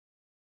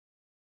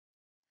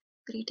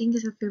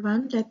Greetings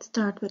everyone. Let's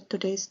start with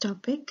today's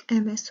topic,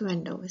 MS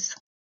Windows.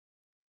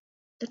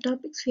 The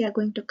topics we are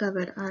going to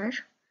cover are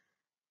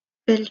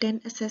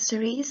built-in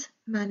accessories,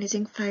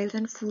 managing files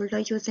and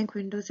folders using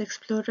Windows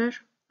Explorer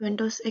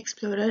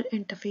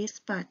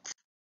interface paths.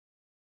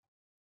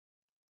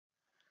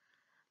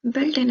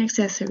 Built-in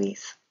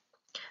accessories.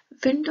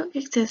 Window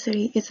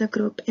accessory is a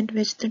group in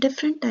which the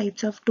different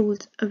types of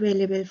tools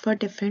available for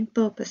different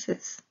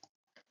purposes.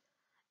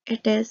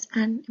 It is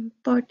an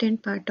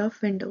important part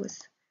of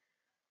Windows.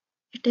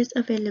 It is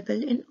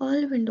available in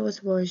all Windows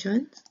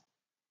versions.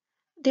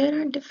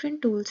 There are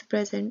different tools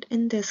present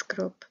in this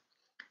group.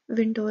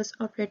 Windows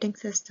operating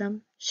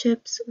system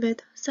ships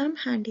with some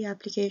handy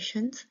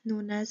applications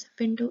known as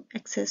window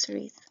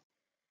accessories.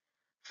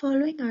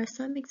 Following are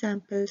some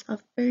examples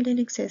of built-in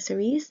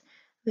accessories,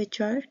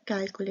 which are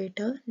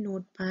Calculator,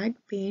 Notepad,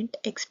 Paint,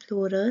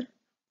 Explorer,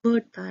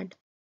 WordPad.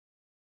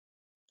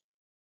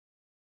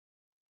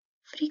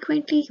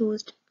 Frequently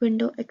used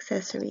window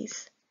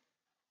accessories.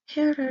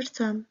 Here are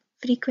some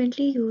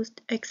frequently used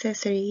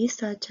accessories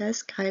such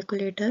as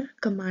Calculator,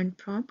 Command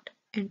Prompt,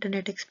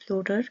 Internet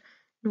Explorer,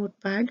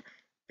 Notepad,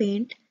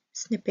 Paint,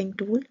 Snipping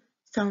Tool,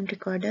 Sound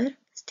Recorder,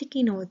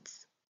 Sticky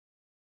Notes.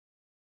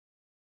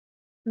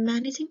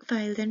 Managing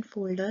files and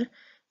folder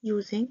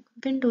using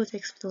Windows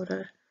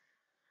Explorer.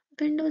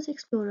 Windows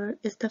Explorer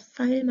is the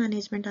file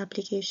management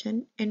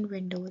application in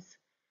Windows.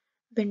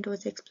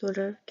 Windows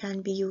Explorer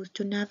can be used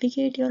to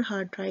navigate your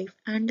hard drive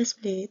and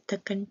display the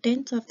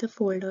contents of the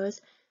folders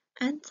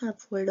and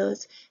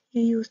subfolders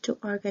you use to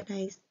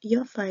organize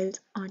your files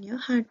on your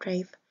hard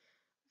drive.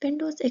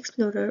 Windows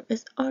Explorer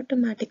is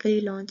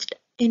automatically launched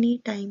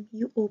anytime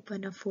you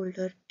open a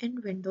folder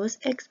in Windows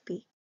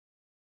XP.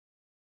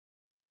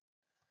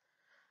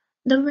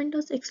 The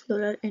Windows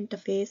Explorer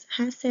interface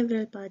has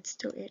several parts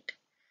to it.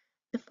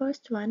 The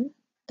first one,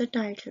 the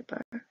title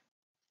bar,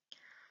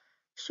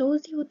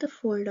 shows you the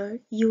folder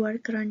you are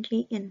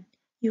currently in.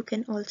 You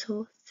can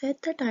also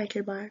set the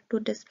title bar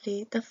to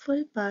display the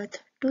full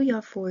path to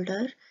your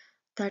folder,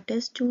 that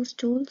is, choose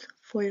Tools,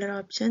 Folder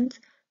Options,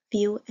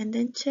 View, and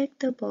then check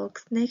the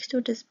box next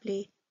to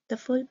display the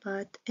full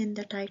path in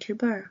the title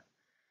bar.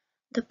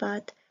 The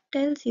path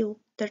tells you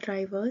the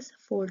drivers,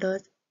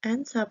 folders,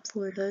 and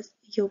subfolders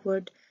you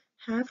would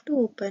have to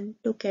open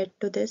to get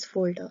to this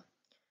folder,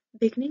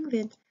 beginning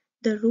with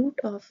the root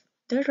of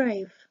the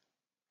drive.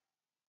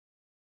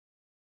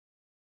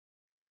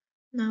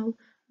 Now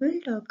we'll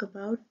talk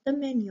about the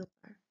menu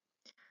bar.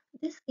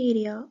 This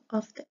area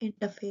of the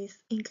interface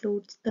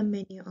includes the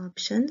menu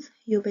options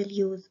you will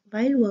use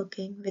while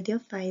working with your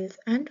files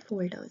and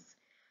folders.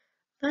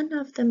 One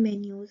of the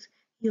menus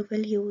you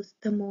will use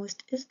the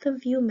most is the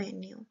View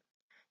menu.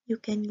 You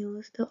can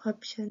use the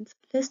options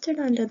listed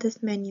under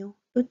this menu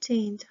to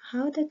change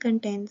how the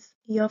contents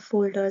your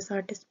folders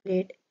are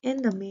displayed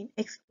in the main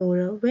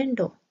Explorer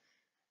window.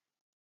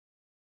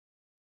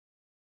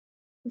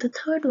 The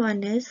third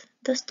one is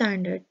the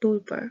standard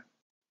toolbar.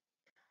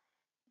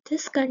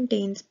 This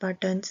contains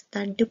buttons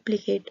that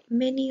duplicate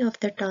many of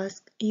the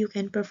tasks you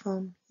can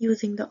perform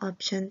using the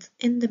options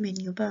in the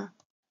menu bar.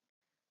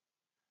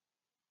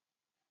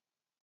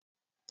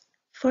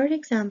 For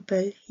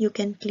example, you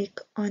can click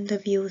on the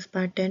Views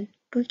button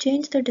to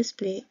change the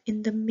display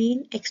in the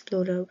main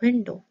Explorer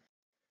window.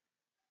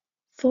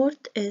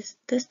 Fourth is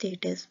the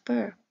status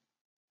bar.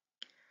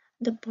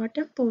 The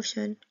bottom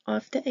portion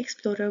of the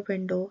Explorer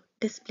window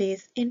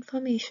displays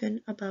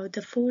information about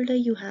the folder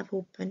you have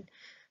opened,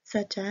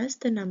 such as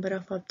the number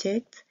of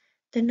objects,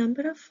 the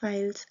number of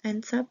files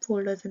and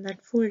subfolders in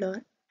that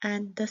folder,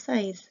 and the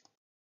size.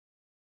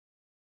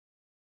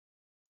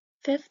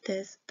 Fifth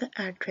is the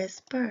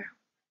address bar.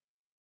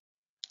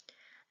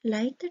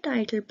 Like the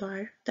title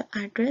bar, the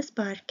address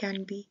bar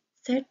can be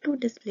set to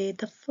display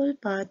the full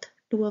path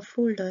to a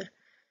folder,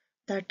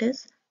 that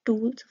is,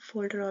 Tools,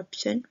 Folder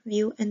Option,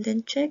 View, and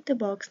then check the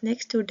box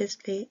next to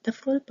display the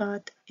full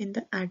path in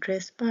the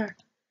address bar.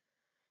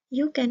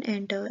 You can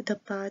enter the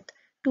path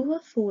to a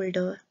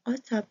folder or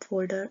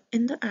subfolder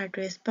in the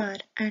address bar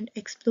and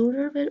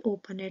Explorer will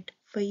open it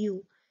for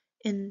you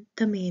in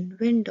the main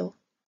window.